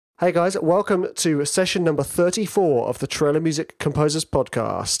Hey guys, welcome to session number 34 of the Trailer Music Composers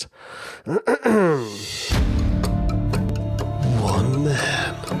Podcast. One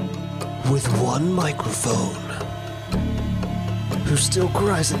man with one microphone who still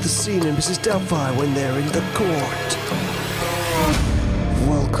cries at the scene in Mrs. Doubtfire when they're in the court.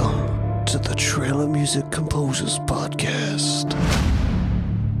 Welcome to the Trailer Music Composers Podcast.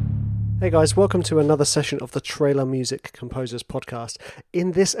 Hey guys, welcome to another session of the Trailer Music Composers Podcast.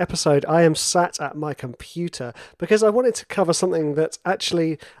 In this episode, I am sat at my computer because I wanted to cover something that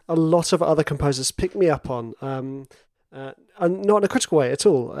actually a lot of other composers pick me up on, and not in a critical way at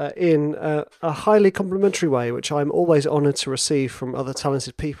all, in a highly complimentary way, which I'm always honoured to receive from other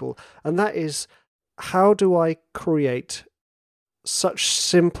talented people, and that is, how do I create such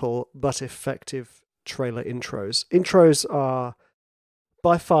simple but effective trailer intros? Intros are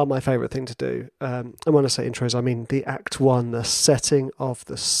by far my favourite thing to do. And when I say intros, I mean the act one, the setting of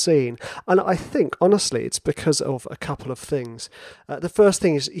the scene. And I think, honestly, it's because of a couple of things. The first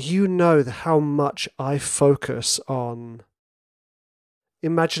thing is, how much I focus on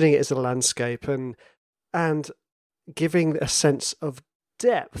imagining it as a landscape and giving a sense of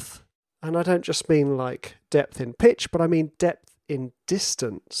depth. And I don't just mean like depth in pitch, but I mean depth in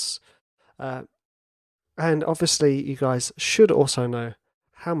distance. And obviously, you guys should also know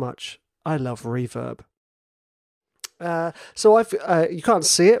how much I love reverb. So you can't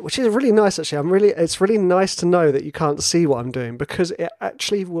see it, which is really nice actually. It's really nice to know that you can't see what I'm doing, because it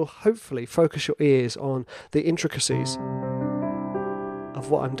actually will hopefully focus your ears on the intricacies of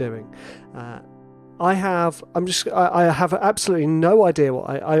what I'm doing. I have absolutely no idea what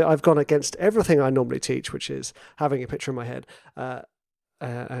I've gone against everything I normally teach, which is having a picture in my head,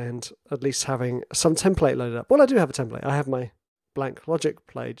 and at least having some template loaded up. Well, I do have a template. I have my blank Logic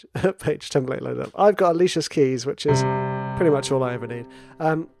page template loaded up. I've got Alicia's keys, which is pretty much all I ever need.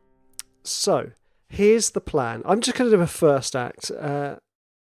 So here's the plan. I'm just going to do a first act, and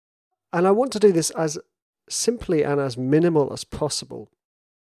I want to do this as simply and as minimal as possible.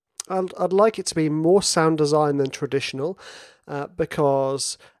 I'd like it to be more sound design than traditional,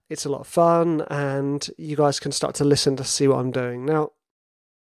 because it's a lot of fun and you guys can start to listen to see what I'm doing. Now,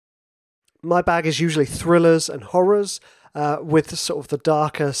 my bag is usually thrillers and horrors, with sort of the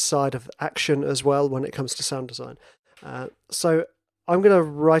darker side of action as well when it comes to sound design. So I'm going to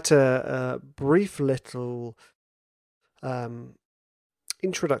write a brief little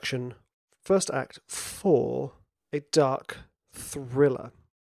introduction, first act for a dark thriller.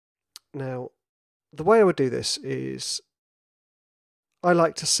 Now, the way I would do this is I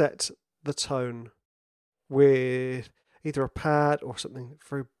like to set the tone with either a pad or something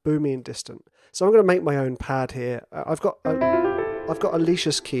very boomy and distant. So I'm going to make my own pad here. I've got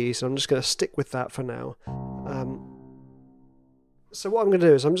Alicia's keys, so I'm just going to stick with that for now. So what I'm going to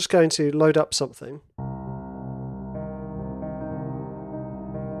do is I'm just going to load up something.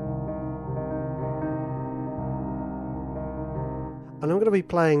 And I'm going to be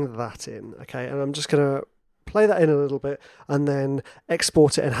playing that in, okay? And I'm just going to play that in a little bit and then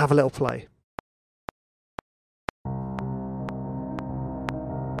export it and have a little play.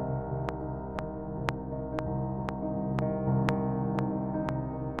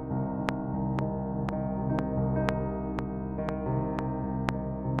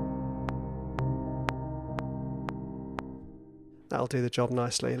 That'll do the job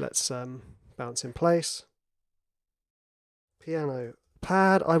nicely. Let's bounce in place. Piano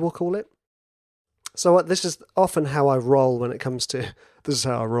pad, I will call it. So this is often how I roll when it comes to... This is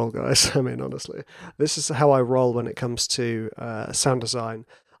how I roll, guys. I mean, honestly. This is how I roll when it comes to sound design.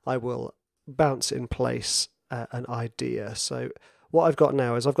 I will bounce in place an idea. So what I've got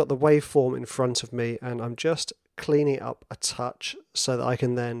now is I've got the waveform in front of me, and I'm just cleaning it up a touch so that I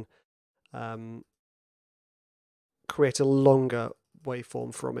can then create a longer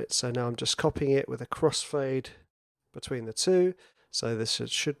waveform from it. So now I'm just copying it with a crossfade between the two. So this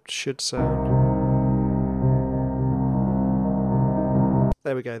should sound.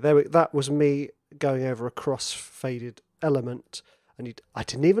 There we go. That was me going over a cross-faded element, and I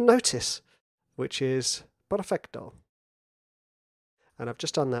didn't even notice, which is perfecto. And I've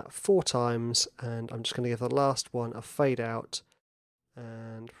just done that 4 times, and I'm just going to give the last one a fade out,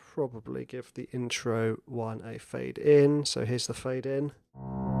 and probably give the intro one a fade in. So here's the fade in.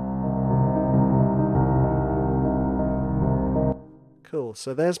 Cool.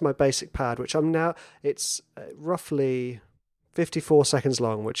 So there's my basic pad, which it's roughly 54 seconds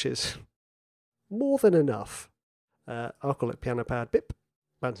long, which is more than enough. I'll call it piano pad, bip,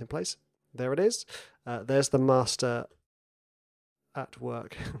 bounce in place. There it is. There's the master at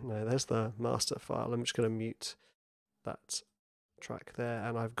work. No, there's the master file. I'm just going to mute that track there,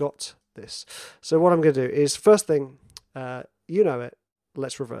 and I've got this. So what I'm going to do is, first thing, you know it,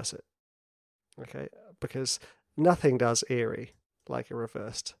 let's reverse it. Okay, because nothing does eerie like a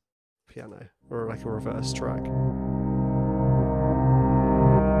reversed piano or like a reversed track.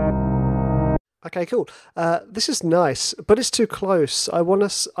 Okay, cool. This is nice, but it's too close. I want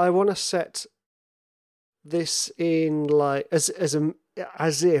to set this in like as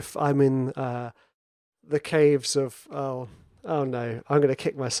if I'm in the caves of oh no, I'm going to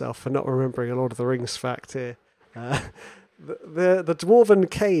kick myself for not remembering a Lord of the Rings fact here. The dwarven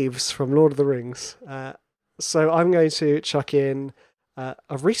caves from Lord of the Rings. So I'm going to chuck in a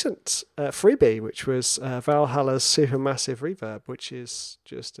recent freebie, which was Valhalla's Supermassive Reverb, which is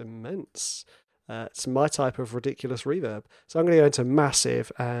just immense. It's my type of ridiculous reverb. So I'm going to go into Massive,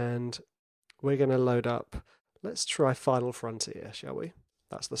 and we're going to load up. Let's try Final Frontier, shall we?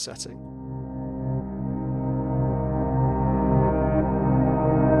 That's the setting.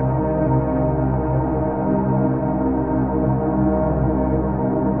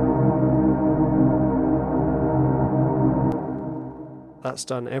 That's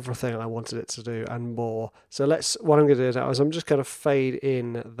done everything I wanted it to do and more. So what I'm going to do now is I'm just going to fade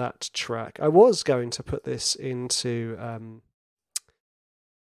in that track. I was going to put this into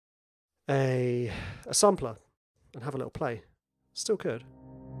a sampler and have a little play. Still could.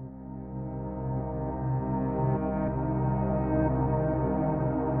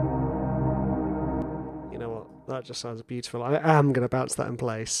 You know what? That just sounds beautiful. I am going to bounce that in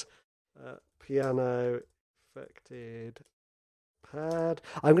place. Piano affected. Pad.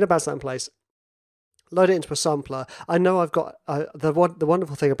 I'm going to bounce that in place, load it into a sampler. I know I've got the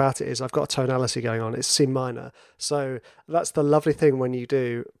wonderful thing about it is I've got a tonality going on. It's C minor, so that's the lovely thing when you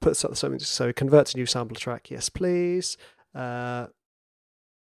do put something. So convert to new sampler track. Yes, please. Let's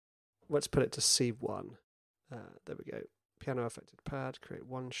put it to C1. There we go. Piano affected pad. Create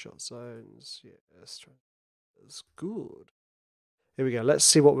one-shot zones. Yes, that's good. Here we go. Let's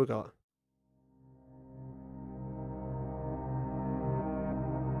see what we've got.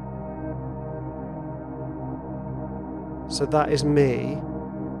 So that is me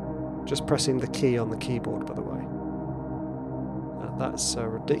just pressing the key on the keyboard, by the way. That's a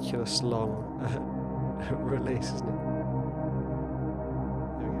ridiculous long release, isn't it?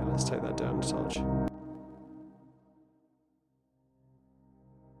 There we go, let's take that down a touch.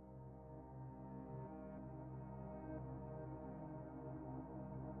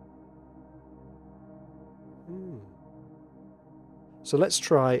 So let's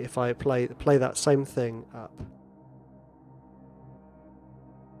try if I play that same thing up.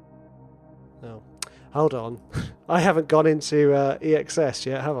 No, hold on. I haven't gone into EXS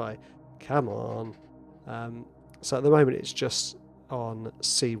yet, have I? Come on. So at the moment it's just on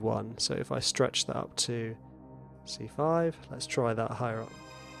C1. So if I stretch that up to C5, let's try that higher up.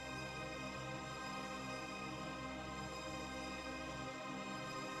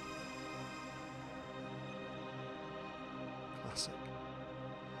 Classic.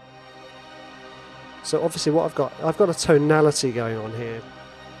 So obviously what I've got a tonality going on here.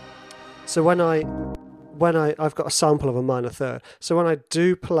 So when I've got a sample of a minor third. So when I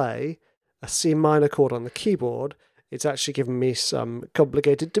do play a C minor chord on the keyboard, it's actually giving me some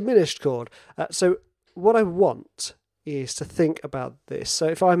complicated diminished chord. So what I want is to think about this. So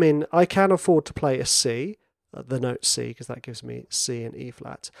if I can afford to play a C, the note C, because that gives me C and E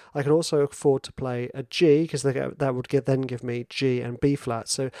flat. I can also afford to play a G, because that would then give me G and B flat.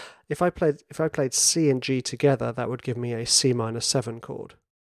 So if I played C and G together, that would give me a C minor 7 chord.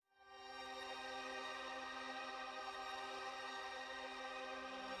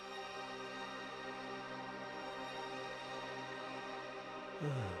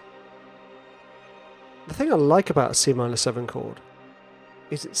 The thing I like about a C minor 7 chord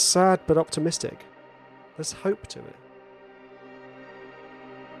is it's sad but optimistic. There's hope to it.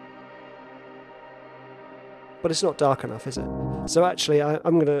 But it's not dark enough, is it? So actually, all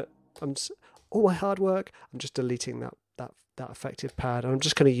my hard work, I'm just deleting that effective pad, and I'm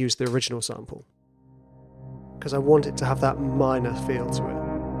just going to use the original sample because I want it to have that minor feel to it.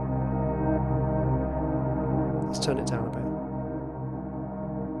 Let's turn it down a bit.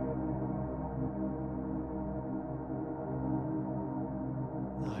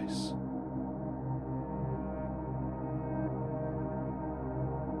 Nice.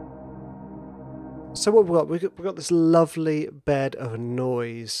 So what we've got this lovely bed of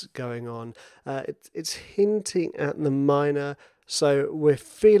noise going on. It's hinting at the minor, so we're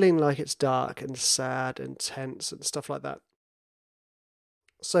feeling like it's dark and sad and tense and stuff like that.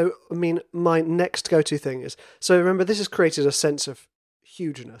 So, my next go-to thing is, so remember, this has created a sense of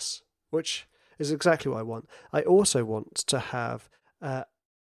hugeness, which is exactly what I want. I also want to have a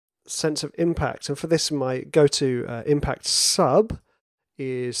sense of impact, and for this my go-to impact sub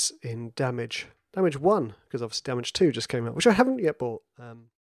is in damage 1, because obviously damage 2 just came out, which I haven't yet bought.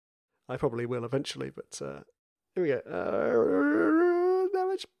 I probably will eventually, but here we go.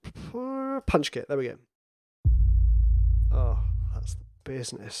 Damage punch kit, there we go. Oh, that's the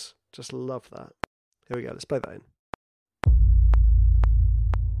business. Just love that. Here we go, let's play that in.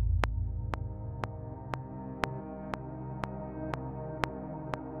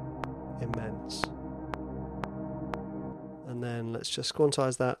 Immense. And then let's just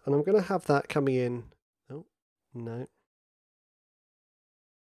quantize that, and I'm going to have that coming in. Oh, no.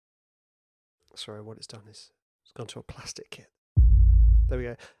 Sorry, what it's done is it's gone to a plastic kit. There we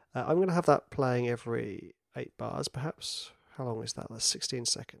go. I'm going to have that playing every 8 bars, perhaps. How long is that? That's 16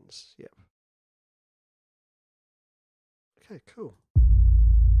 seconds. Yep. Okay, cool.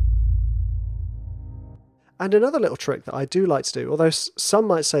 And another little trick that I do like to do, although some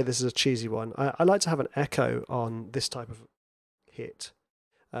might say this is a cheesy one, I like to have an echo on this type of hit.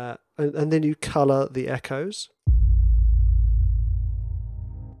 And then you colour the echoes.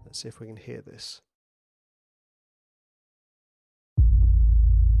 Let's see if we can hear this.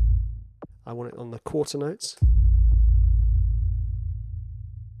 I want it on the quarter notes.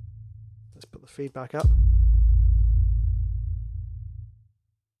 Let's put the feedback up.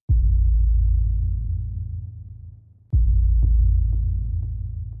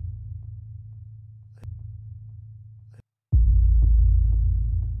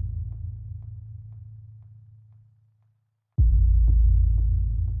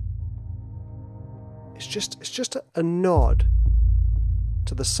 It's just a nod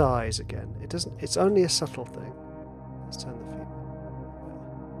to the size again. It's only a subtle thing. Let's turn the feedback.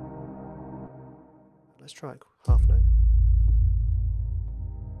 Let's try it half note.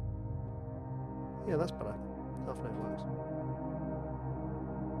 Yeah, that's better. Half note works.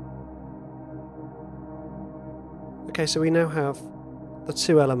 Okay, so we now have the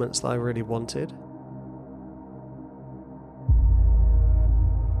 2 elements that I really wanted.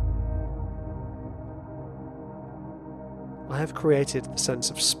 I have created the sense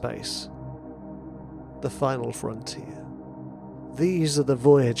of space. The final frontier. These are the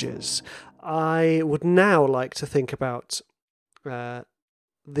voyages. I would now like to think about the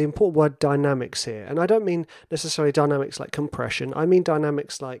important word dynamics here. And I don't mean necessarily dynamics like compression. I mean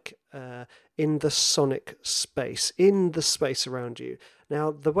dynamics like in the sonic space, in the space around you.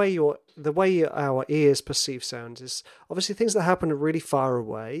 Now, the way our ears perceive sound is obviously things that happen really far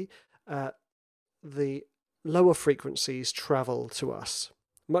away. The lower frequencies travel to us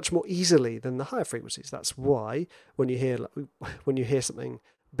much more easily than the higher frequencies. That's why when you hear something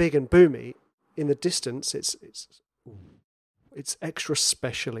big and boomy in the distance, it's extra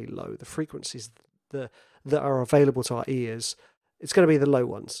specially low. The frequencies that are available to our ears, it's going to be the low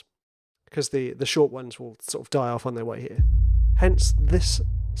ones, because the short ones will sort of die off on their way here. Hence this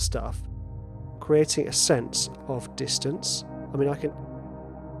stuff creating a sense of distance. I mean,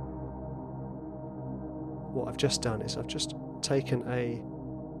 what I've just done is I've just taken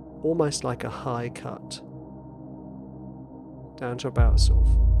almost like a high cut down to about sort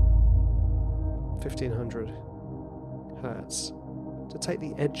of 1500 hertz to take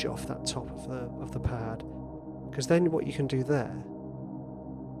the edge off that top of the pad, because then what you can do there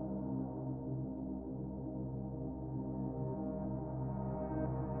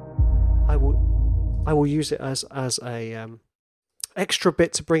I will use it as a extra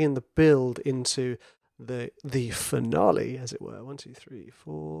bit to bring in the build into the finale, as it were. 1, 2, 3,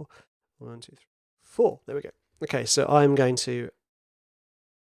 4. 1, 2, 3, 4. There we go. Okay, so I'm going to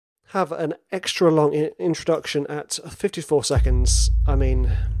have an extra long introduction at 54 seconds. I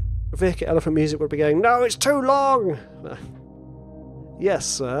mean, Vic Elephant Music would be going, "No, it's too long!" Yes,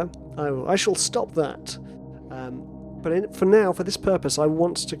 sir. I shall stop that. But for now, for this purpose, I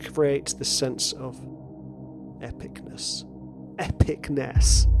want to create this sense of epicness.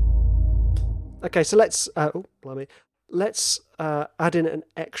 Okay, so let's add in an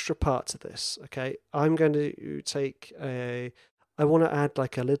extra part to this. Okay, I'm going to take I want to add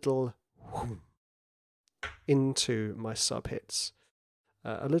like a little into my sub hits,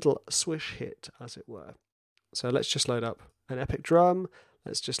 a little swish hit, as it were. So let's just load up an epic drum.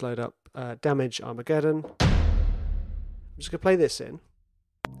 Let's just load up Damage Armageddon. I'm just going to play this in.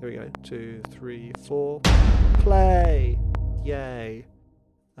 Here we go. 2, 3, 4. Play! Yay!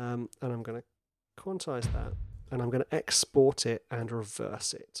 And I'm going to quantize that, and I'm going to export it and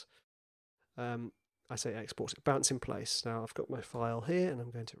reverse it. I say export it, bounce in place. Now I've got my file here, and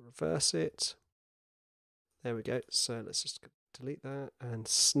I'm going to reverse it. There we go. So let's just delete that. And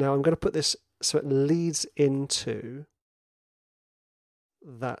now I'm going to put this so it leads into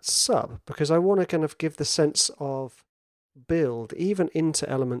that sub, because I want to kind of give the sense of build even into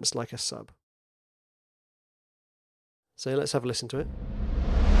elements like a sub. So let's have a listen to it.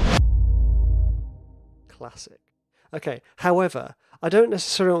 Classic. Okay, however, I don't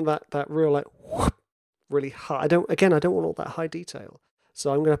necessarily want that real like whoop, really high. I don't want all that high detail.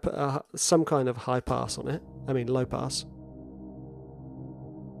 So I'm going to put some kind of high pass on it. I mean low pass.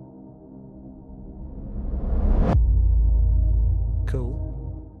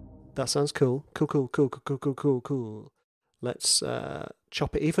 Cool. That sounds cool. Cool. Let's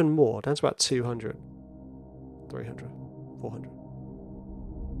chop it even more, down to about 200, 300, 400.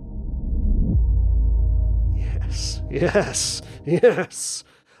 Yes.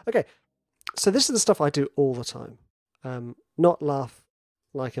 Okay, so this is the stuff I do all the time. Not laugh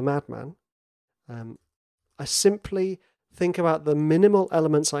like a madman. I simply think about the minimal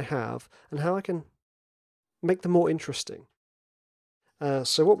elements I have and how I can make them more interesting.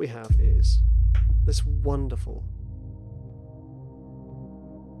 So what we have is this wonderful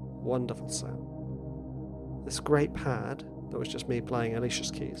sound. This great pad that was just me playing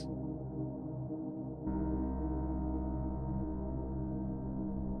Alicia's keys.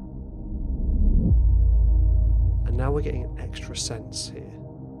 And now we're getting an extra sense here.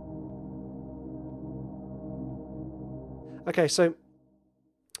 Okay, so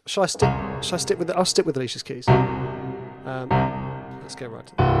I'll stick with Alicia's keys. Let's go right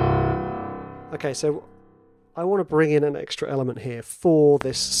to that. Okay, so I want to bring in an extra element here for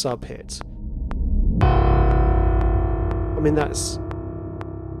this sub hit. I mean, that's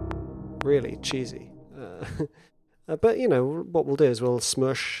really cheesy. But, you know, what we'll do is we'll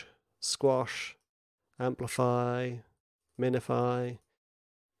smush, squash, amplify, minify,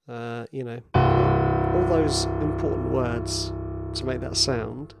 you know, all those important words to make that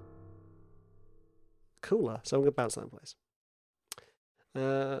sound cooler. So I'm going to bounce that in place.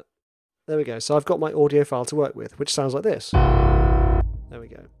 There we go. So I've got my audio file to work with, which sounds like this. There we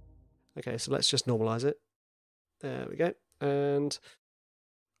go. Okay, so let's just normalize it. There we go. And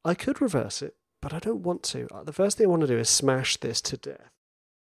I could reverse it, but I don't want to. The first thing I want to do is smash this to death.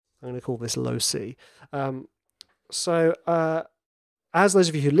 I'm going to call this low C. As those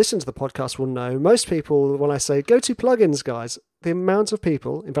of you who listen to the podcast will know, most people, when I say go to plugins, guys, the amount of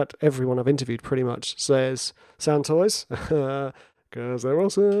people, in fact, everyone I've interviewed pretty much says sound toys, because they're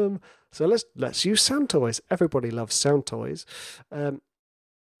awesome. So let's use sound toys. Everybody loves sound toys.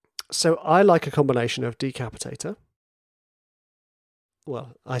 So I like a combination of Decapitator.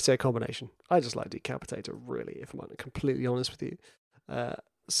 Well, I say a combination. I just like Decapitator, really, if I'm completely honest with you.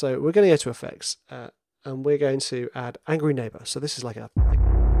 So we're going to go to effects, and we're going to add Angry Neighbor. So this is like I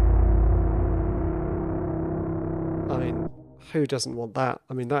mean, who doesn't want that?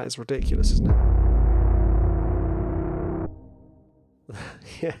 I mean, that is ridiculous, isn't it?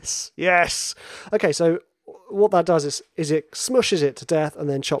 Yes. Okay, so what that does is it smushes it to death and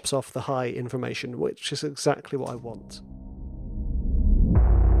then chops off the high information, which is exactly what I want.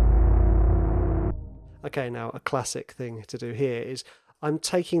 Okay, now a classic thing to do here is I'm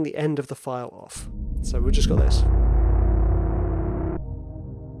taking the end of the file off. So we've just got this. I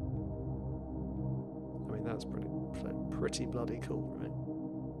mean, that's pretty bloody cool, right?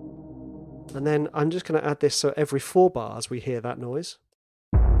 And then I'm just going to add this so every 4 bars we hear that noise.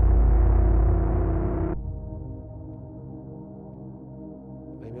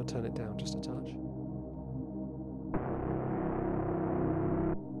 Maybe I'll turn it down just a touch.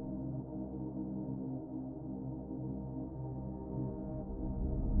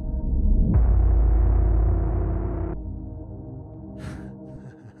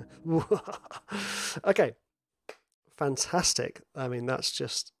 Okay, fantastic. I mean, that's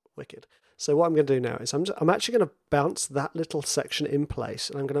just wicked. So what I'm going to do now is I'm actually going to bounce that little section in place,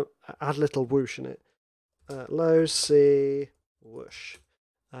 and I'm going to add a little whoosh in it. Low C whoosh,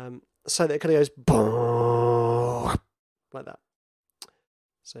 so that it kind of goes boom, like that.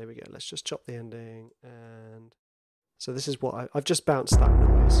 So here we go. Let's just chop the ending, and so this is what I've just bounced that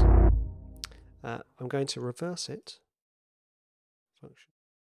noise. I'm going to reverse it. Function.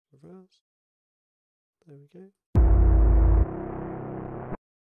 Reverse. There we go.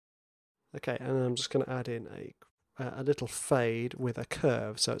 Okay, and then I'm just going to add in a little fade with a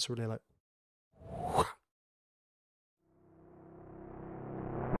curve, so it's really like.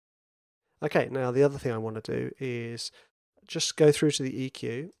 Okay, now the other thing I want to do is just go through to the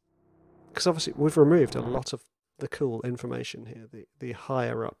EQ, because obviously we've removed a lot of the cool information here, the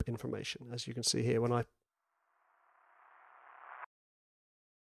higher up information, as you can see here.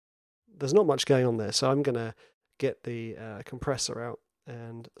 There's not much going on there, so I'm going to get the compressor out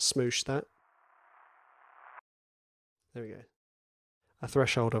and smoosh that. There we go. A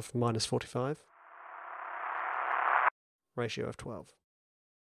threshold of -45. Ratio of 12.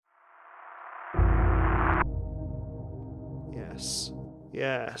 Yes.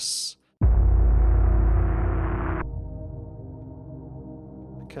 Yes.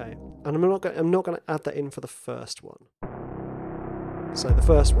 Okay. And I'm not going to add that in for the first one. So the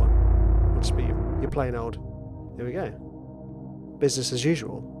first one will just be your plain old. Here we go. Business as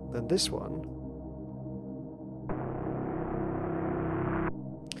usual. Then this one.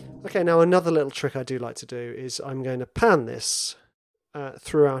 Okay, now another little trick I do like to do is I'm going to pan this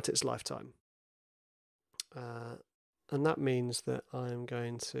throughout its lifetime. And that means that I'm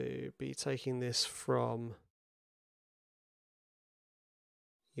going to be taking this from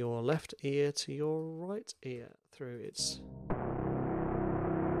your left ear to your right ear through its...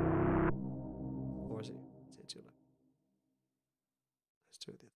 Or is it to your left? Let's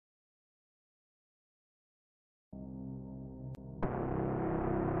do it.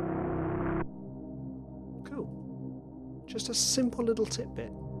 Cool. Just a simple little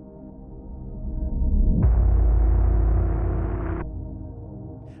tidbit.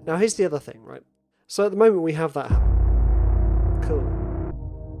 Now here's the other thing, right? So at the moment we have that happen. Cool.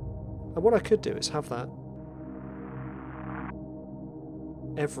 And what I could do is have that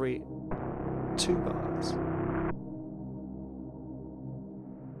every 2 bars.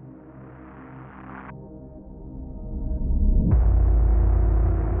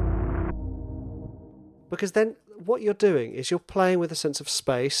 Because then what you're doing is you're playing with a sense of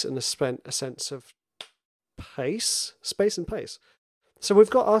space and a sense of pace. Space and pace. So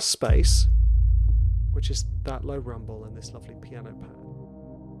we've got our space, which is that low rumble and this lovely piano pad.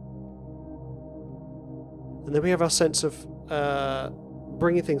 And then we have our sense of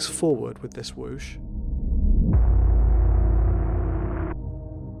bringing things forward with this whoosh.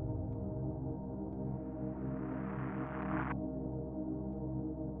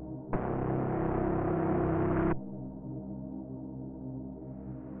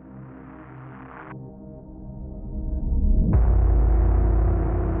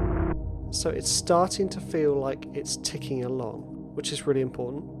 So it's starting to feel like it's ticking along, which is really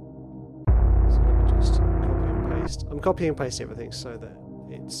important. So let me just copy and paste. I'm copying and pasting everything so that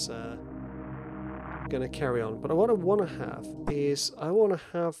it's going to carry on. But what I want to have is I want to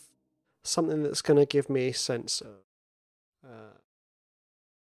have something that's going to give me a sense of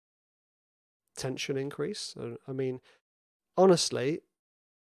tension increase. I mean, honestly,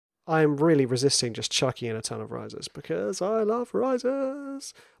 I'm really resisting just chucking in a ton of risers because I love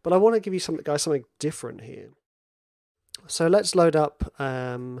risers. But I want to give you something different here. So let's load up.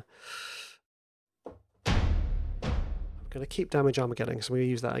 I'm going to keep Damage Armageddon because we'll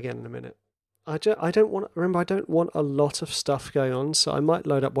use that again in a minute. I don't want a lot of stuff going on, so I might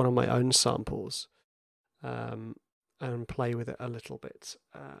load up one of my own samples and play with it a little bit.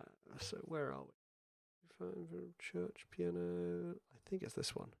 So where are we? Church piano. I think it's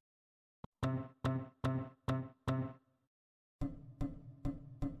this one.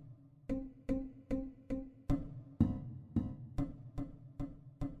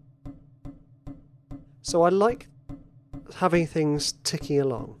 So I like having things ticking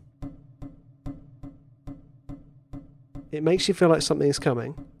along. It makes you feel like something's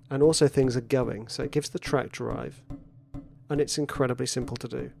coming, and also things are going, so it gives the track drive, and it's incredibly simple to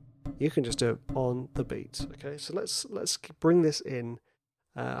do. You can just do it on the beat. Okay, so let's bring this in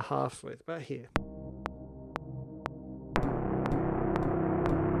halfway, about here.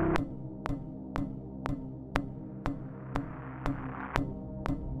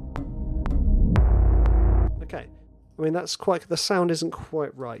 Okay, I mean the sound isn't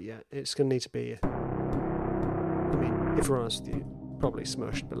quite right yet. It's going to need to be, I mean, if we're honest with you, probably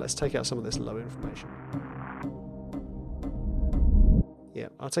smushed, but let's take out some of this low information. Yeah,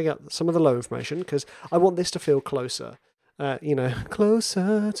 I'll take out some of the low information because I want this to feel closer.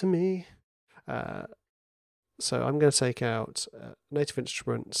 Closer to me. So I'm going to take out Native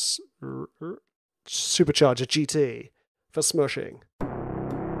Instruments Supercharger GT for smushing.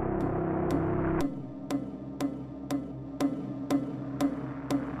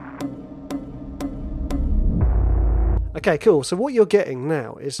 Okay, cool. So what you're getting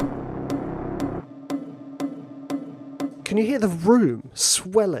now is... Can you hear the room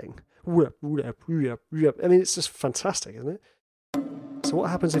swelling? I mean, it's just fantastic, isn't it? So what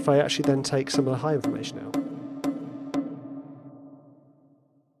happens if I actually then take some of the high information out?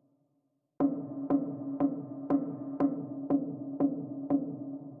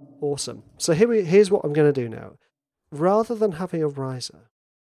 Awesome. So here's what I'm going to do now. Rather than having a riser,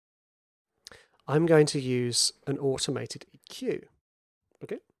 I'm going to use an automated EQ.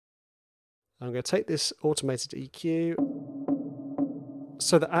 Okay. I'm going to take this automated EQ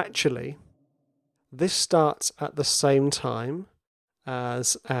so that actually this starts at the same time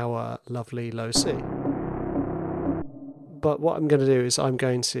as our lovely low C. But what I'm going to do is I'm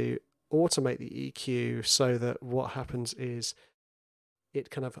going to automate the EQ so that what happens is it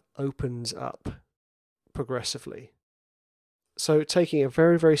kind of opens up progressively. So taking a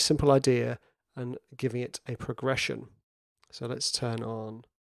very, very simple idea and giving it a progression. So let's turn on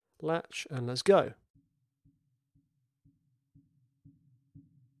latch and let's go.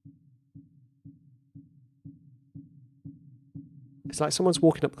 It's like someone's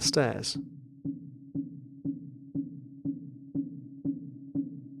walking up the stairs.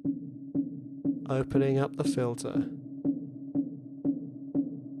 Opening up the filter.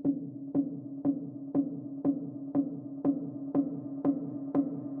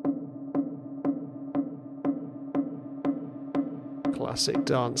 Classic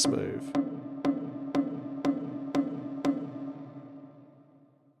dance move.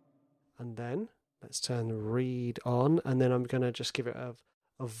 And then let's turn the read on, and then I'm going to just give it a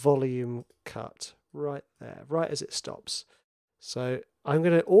volume cut right there, right as it stops. So I'm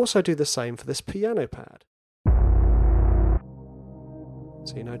going to also do the same for this piano pad.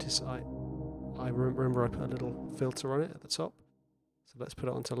 So you notice I remember I put a little filter on it at the top. So let's put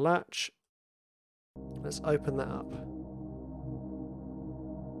it onto latch. Let's open that up.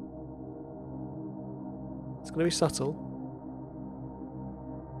 It's going to be subtle.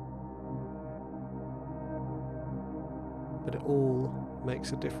 But it all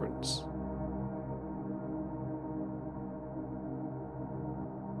makes a difference.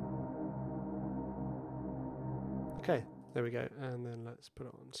 Okay, there we go. And then let's put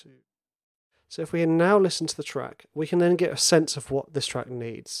it on to... So if we now listen to the track, we can then get a sense of what this track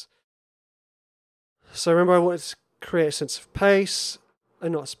needs. So remember I wanted to create a sense of pace,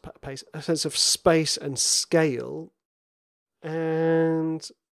 not pace, a sense of space and scale, and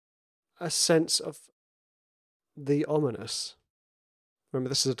a sense of the ominous. Remember,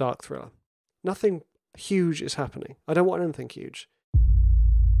 this is a dark thriller. Nothing huge is happening. I don't want anything huge.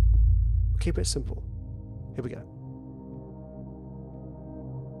 Keep it simple. Here we go.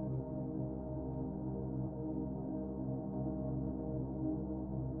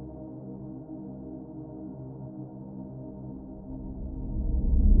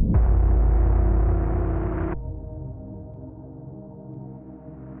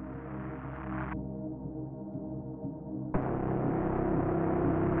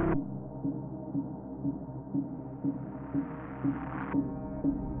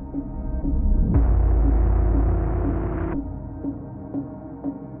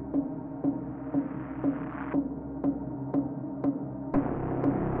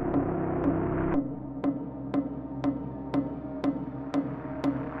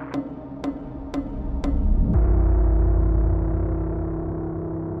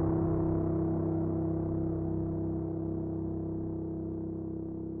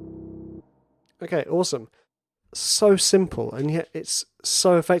 Okay, awesome. So simple, and yet it's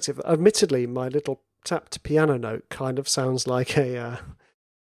so effective. Admittedly, my little tapped piano note kind of sounds like a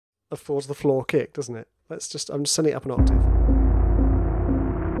falls to the floor kick, doesn't it? I'm just sending it up an octave.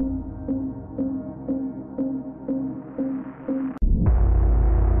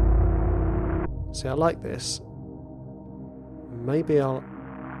 See, I like this. Maybe I'll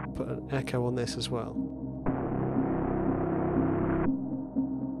put an echo on this as well.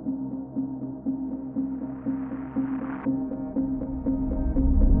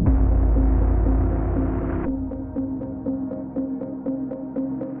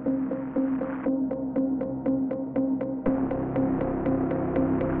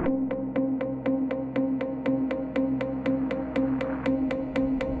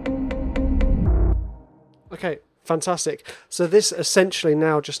 Okay, fantastic. So this essentially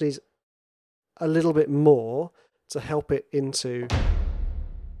now just needs a little bit more to help it into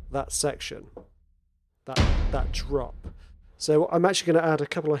that section, that drop. So I'm actually going to add a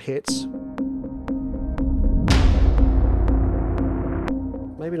couple of hits.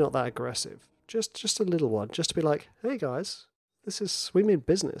 Maybe not that aggressive. Just a little one, just to be like, hey guys, we mean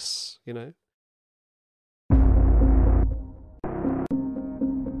business, you know.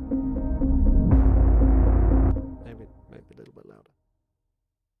 Maybe a little bit louder.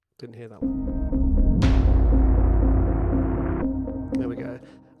 Didn't hear that one. There we go.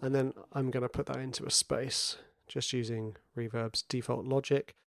 And then I'm going to put that into a space, just using Reverb's default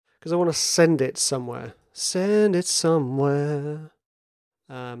logic, because I want to send it somewhere. Send it somewhere.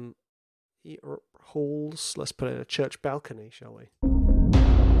 Halls. Let's put it in a church balcony, shall we?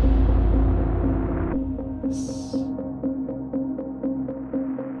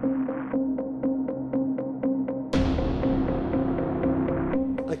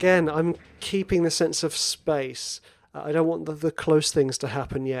 Again, I'm keeping the sense of space. I don't want the close things to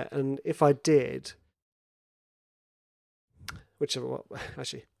happen yet, and if I did,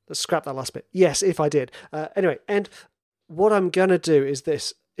 actually, let's scrap that last bit. Yes, if I did. Anyway, and what I'm gonna do is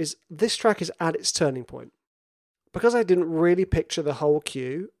this track is at its turning point. Because I didn't really picture the whole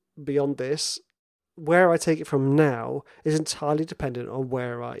cue beyond this, where I take it from now is entirely dependent on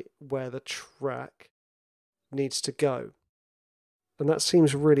where the track needs to go. And that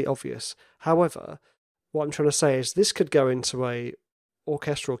seems really obvious. However, what I'm trying to say is this could go into a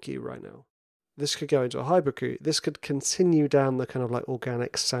orchestral cue right now. This could go into a hybrid cue. This could continue down the kind of like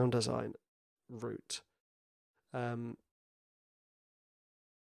organic sound design route. But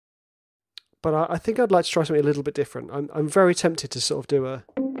I think I'd like to try something a little bit different. I'm very tempted to sort of do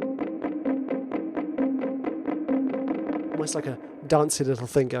almost like a dancey little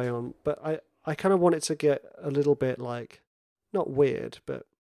thing going on. But I kind of want it to get a little bit like, not weird, but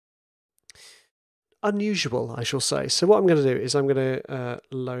unusual, I shall say. So what I'm going to do is I'm going to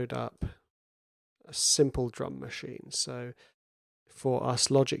load up a simple drum machine. So for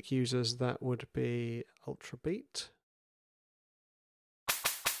us Logic users, that would be Ultrabeat.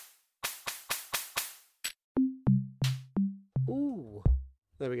 Ooh,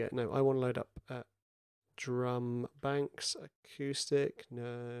 there we go. No, I want to load up drum banks, acoustic,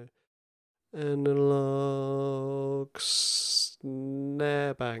 no, analog,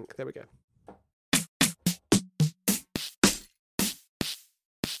 snare bank. There we go.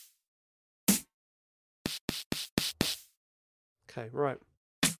 Okay, right.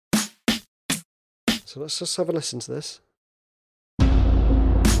 So let's just have a listen to this.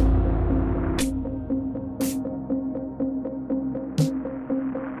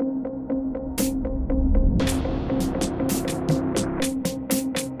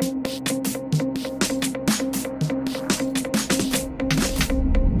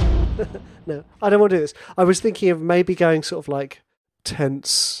 No, I don't want to do this. I was thinking of maybe going sort of like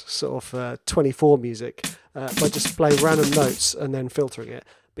tense, sort of 24 music by just playing random notes and then filtering it.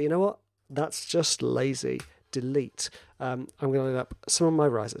 But you know what? That's just lazy. Delete. I'm going to load up some of my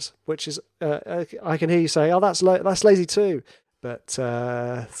risers, which is I can hear you say, "Oh, that's lazy too." But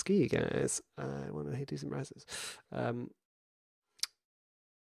screw you guys. I want to do some risers.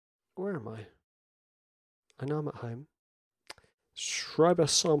 Where am I? I know I'm at home. Schreiber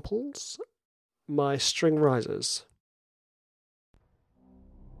samples. My string risers.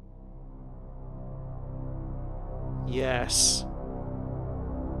 Yes.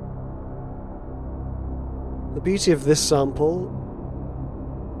 The beauty of this sample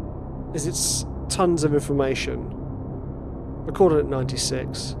is it's tons of information. Recorded at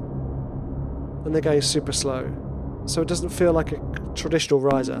 96. And they're going super slow. So it doesn't feel like a traditional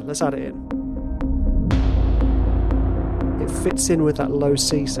riser. Let's add it in. It fits in with that low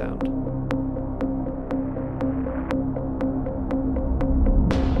C sound.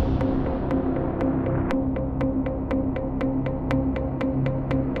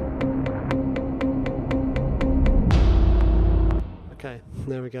 Okay,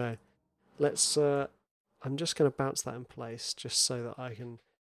 there we go. Let's, I'm just going to bounce that in place just so that I can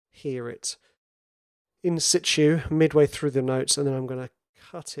hear it in situ midway through the notes, and then I'm going to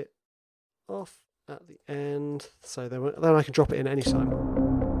cut it off at the end so then I can drop it in any time,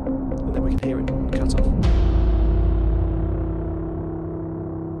 and then we can hear it cut off.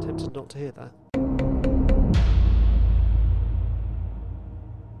 Tempted not to hear that.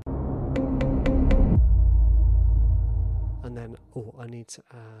 And then, I need to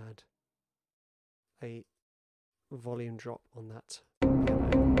add a volume drop on that piano.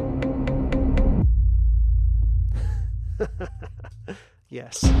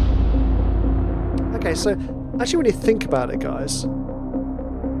 Yes. Okay, so actually when you think about it, guys,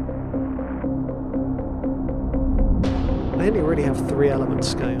 I only really have 3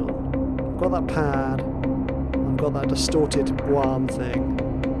 elements going on. I've got that pad, I've got that distorted wham thing,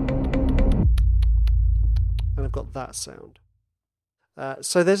 and I've got that sound.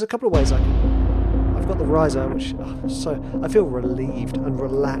 So there's a couple of ways I can... I've got the riser, which... so I feel relieved and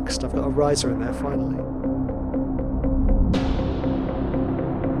relaxed. I've got a riser in there, finally.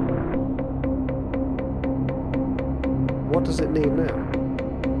 What does it need now?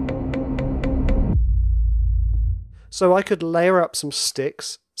 So I could layer up some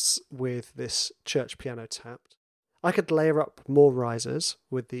sticks with this church piano tapped. I could layer up more risers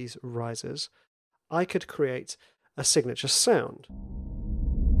with these risers. I could create a signature sound.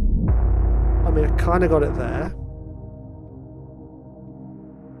 I mean, I kind of got it there.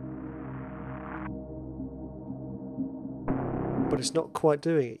 But it's not quite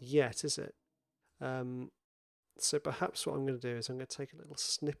doing it yet, is it? So perhaps what I'm going to do is I'm going to take a little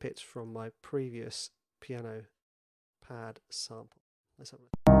snippet from my previous piano pad sample. Let's have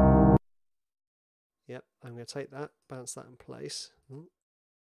a look. Yep, I'm going to take that, bounce that in place.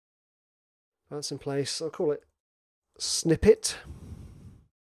 Bounce in place. I'll call it snippet.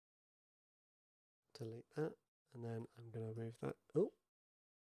 Delete that, and then I'm going to move that. Oh,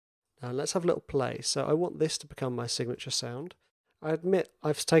 now let's have a little play. So I want this to become my signature sound. I admit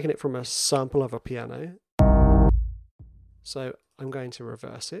I've taken it from a sample of a piano. So I'm going to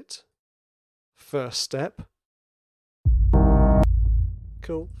reverse it. First step.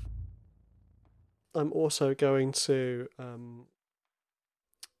 Cool. I'm also going to,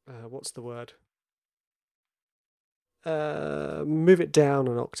 what's the word? Move it down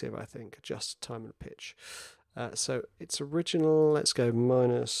an octave, I think, adjust time and pitch. So it's original, let's go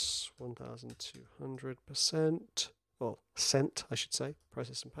minus 1200%, or cent, I should say,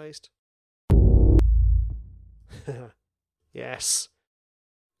 process and paste. Yes.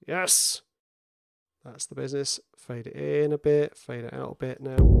 Yes. That's the business. Fade it in a bit, fade it out a bit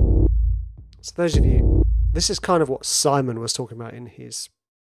now. So those of you, this is kind of what Simon was talking about in his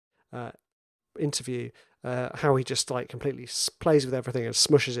interview, how he just like completely plays with everything and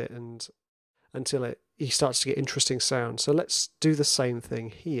smushes it and until he starts to get interesting sound. So let's do the same thing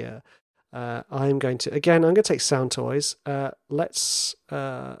here. I'm going to take Sound Toys. Let's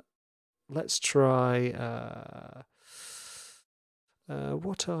try.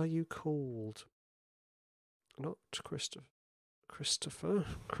 What are you called? Not Christopher.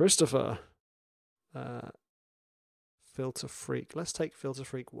 Filter Freak. Let's take Filter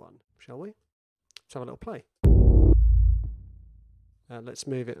Freak 1, shall we? Let's have a little play. Let's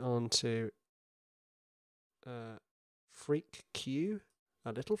move it on to Freak Q,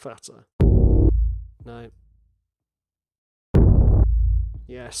 a little fatter. No.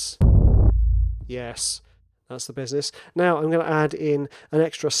 Yes. Yes. That's the business. Now I'm going to add in an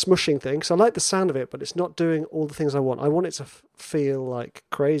extra smushing thing. So I like the sound of it, but it's not doing all the things I want. I want it to feel like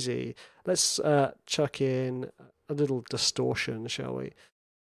crazy. Let's chuck in a little distortion, shall we?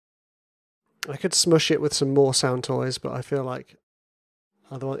 I could smush it with some more Sound Toys, but I feel like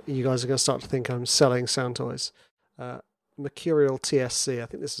otherwise you guys are going to start to think I'm selling Sound Toys. Mercurial TSC. I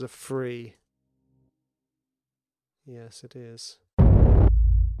think this is a free. Yes, it is.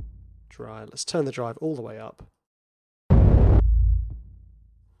 Drive. Let's turn the drive all the way up.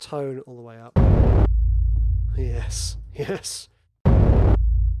 Tone all the way up. Yes, yes.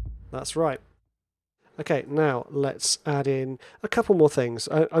 That's right. Okay, now let's add in a couple more things.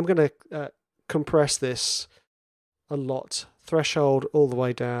 I'm going to compress this a lot. Threshold all the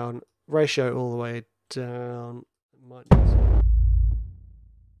way down. Ratio all the way down.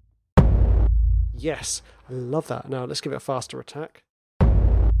 Yes, I love that. Now let's give it a faster attack.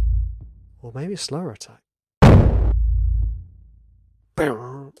 Or maybe a slower attack.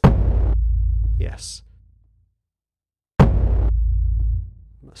 Yes.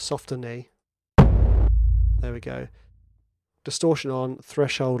 Softer knee. There we go. Distortion on,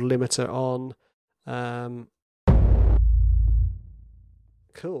 threshold limiter on.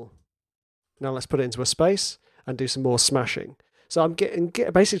 Cool. Now let's put it into a space and do some more smashing. So I'm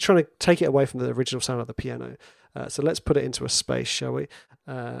basically trying to take it away from the original sound of the piano. So let's put it into a space, shall we?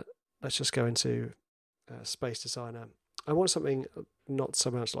 Let's just go into Space Designer. I want something not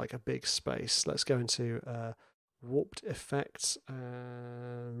so much like a big space. Let's go into warped effects.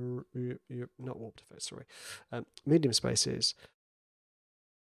 Not warped effects, sorry. Medium spaces.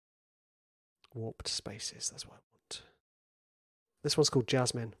 Warped spaces, that's what I want. This one's called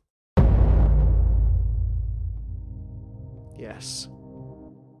Jasmine. Yes.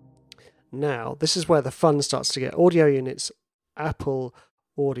 Now, this is where the fun starts to get. Audio units, Apple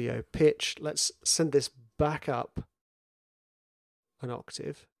audio pitch. Let's send this back up an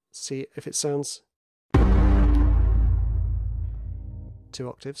octave. See if it sounds 2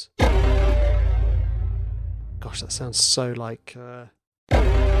 octaves. Gosh, that sounds so like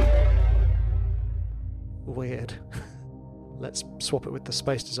weird. Let's swap it with the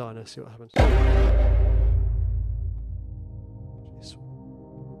Space Designer, see what happens.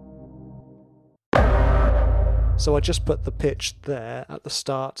 So I just put the pitch there at the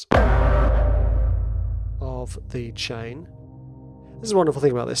start of the chain. This is a wonderful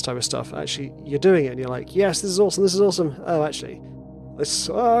thing about this type of stuff. Actually, you're doing it and you're like, yes, this is awesome, this is awesome. Oh, actually, this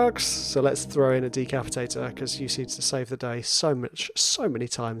sucks. So let's throw in a decapitator because you seem to save the day so many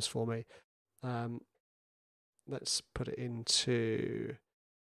times for me. Let's put it into...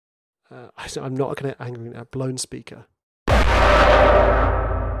 I'm not going to anger a blown speaker.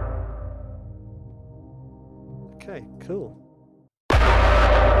 Okay, cool.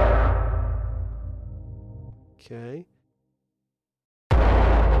 Okay.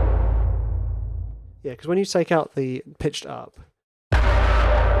 Yeah, because when you take out the pitched up,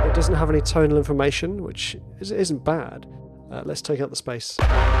 it doesn't have any tonal information, which isn't bad. Let's take out the space.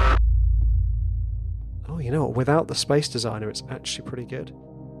 Oh, you know what? Without the space designer, it's actually pretty good.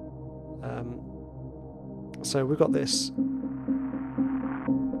 So we've got this.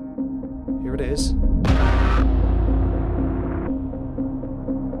 Here it is.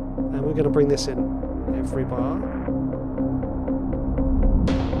 And we're going to bring this in every bar.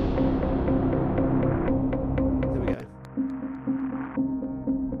 There we go.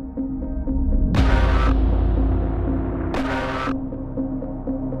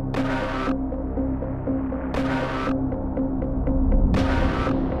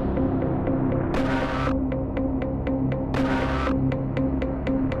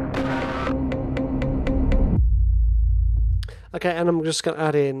 Okay, and I'm just going to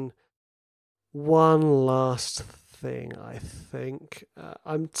add in one last thing, I think.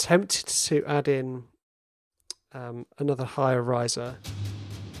 I'm tempted to add in another higher riser.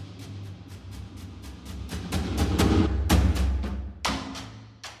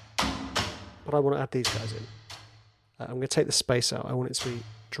 But I want to add these guys in. I'm going to take the space out. I want it to be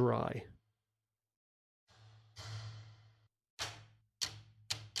dry.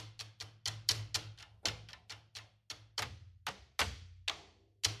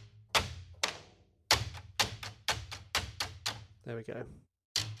 There we go.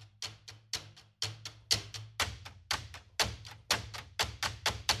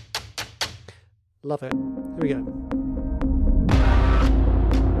 Love it. Here we go.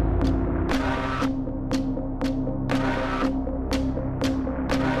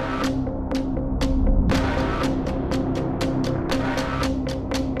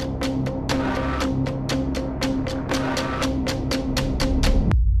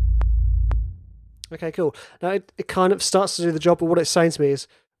 Okay, cool. Now it kind of starts to do the job, but what it's saying to me is,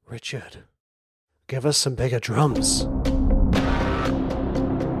 Richard, give us some bigger drums.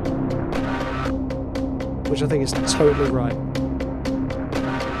 Which I think is totally right.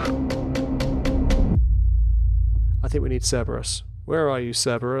 I think we need Cerberus. Where are you,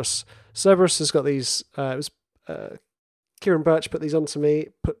 Cerberus? Cerberus has got these. It was Kieran Birch put these onto me.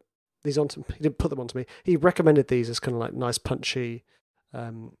 He didn't put them onto me. He recommended these as kind of like nice punchy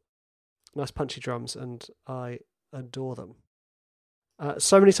drums, and I adore them.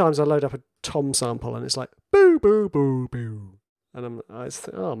 So many times I load up a tom sample and it's like boo boo boo boo, and I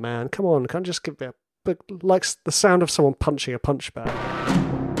think, oh man, come on, can't just give it like the sound of someone punching a punch bag.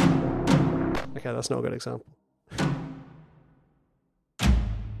 Okay, that's not a good example.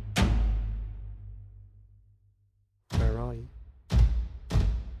 Where are you?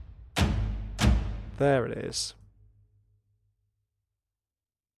 There it is.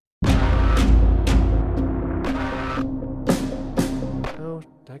 Oh,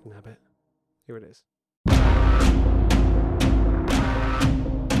 dagnabbit. Here it is.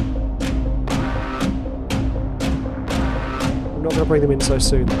 I'm not going to bring them in so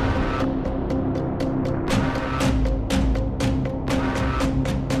soon.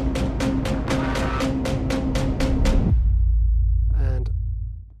 And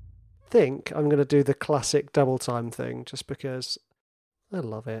I think I'm going to do the classic double time thing just because I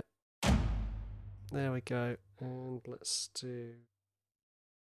love it. There we go. And let's do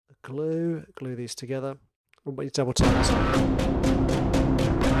a glue these together. What you double times?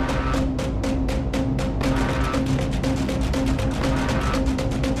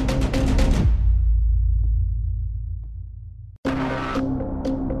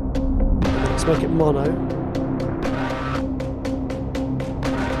 Let's make it mono.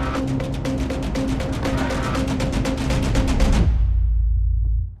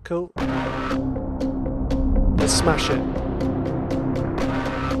 Cool. Let's smash it.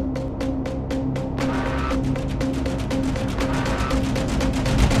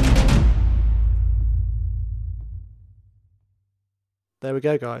 There we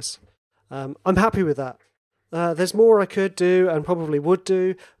go, guys. I'm happy with that. There's more I could do and probably would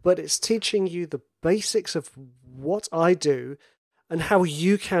do, but it's teaching you the basics of what I do and how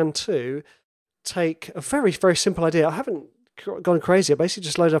you can too take a very, very simple idea. I haven't gone crazy. I basically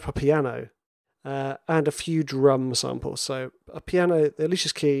just loaded up a piano and a few drum samples. So a piano, the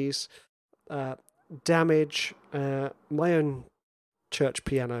Alicia's keys, Damage, my own church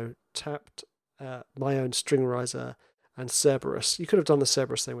piano tapped, my own string riser, and Cerberus. You could have done the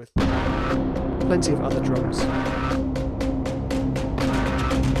Cerberus thing with plenty of other drums.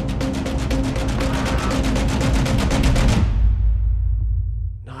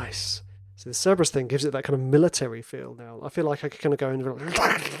 Nice. So The Cerberus thing gives it that kind of military feel now. I feel like I could kind of go in and that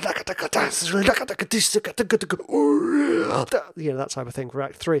type of thing for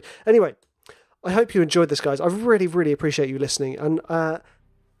Act 3. Anyway, I hope you enjoyed this, guys. I really, really appreciate you listening. And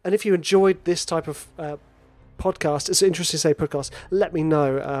if you enjoyed this type of podcast, it's interesting to say podcast, let me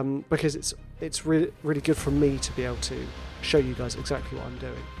know, because it's really, really good for me to be able to show you guys exactly what I'm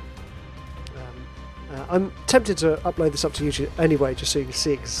doing. I'm tempted to upload this up to YouTube anyway, just so you can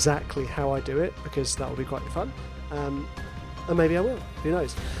see exactly how I do it, because that will be quite fun. And maybe I will. Who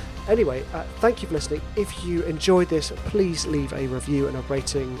knows? Anyway, thank you for listening. If you enjoyed this, please leave a review and a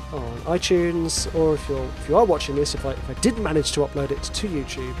rating on iTunes, or if you are watching this, if I did manage to upload it to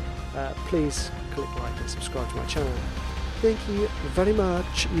YouTube, please click like and subscribe to my channel. Thank you very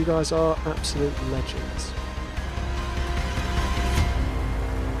much. You guys are absolute legends.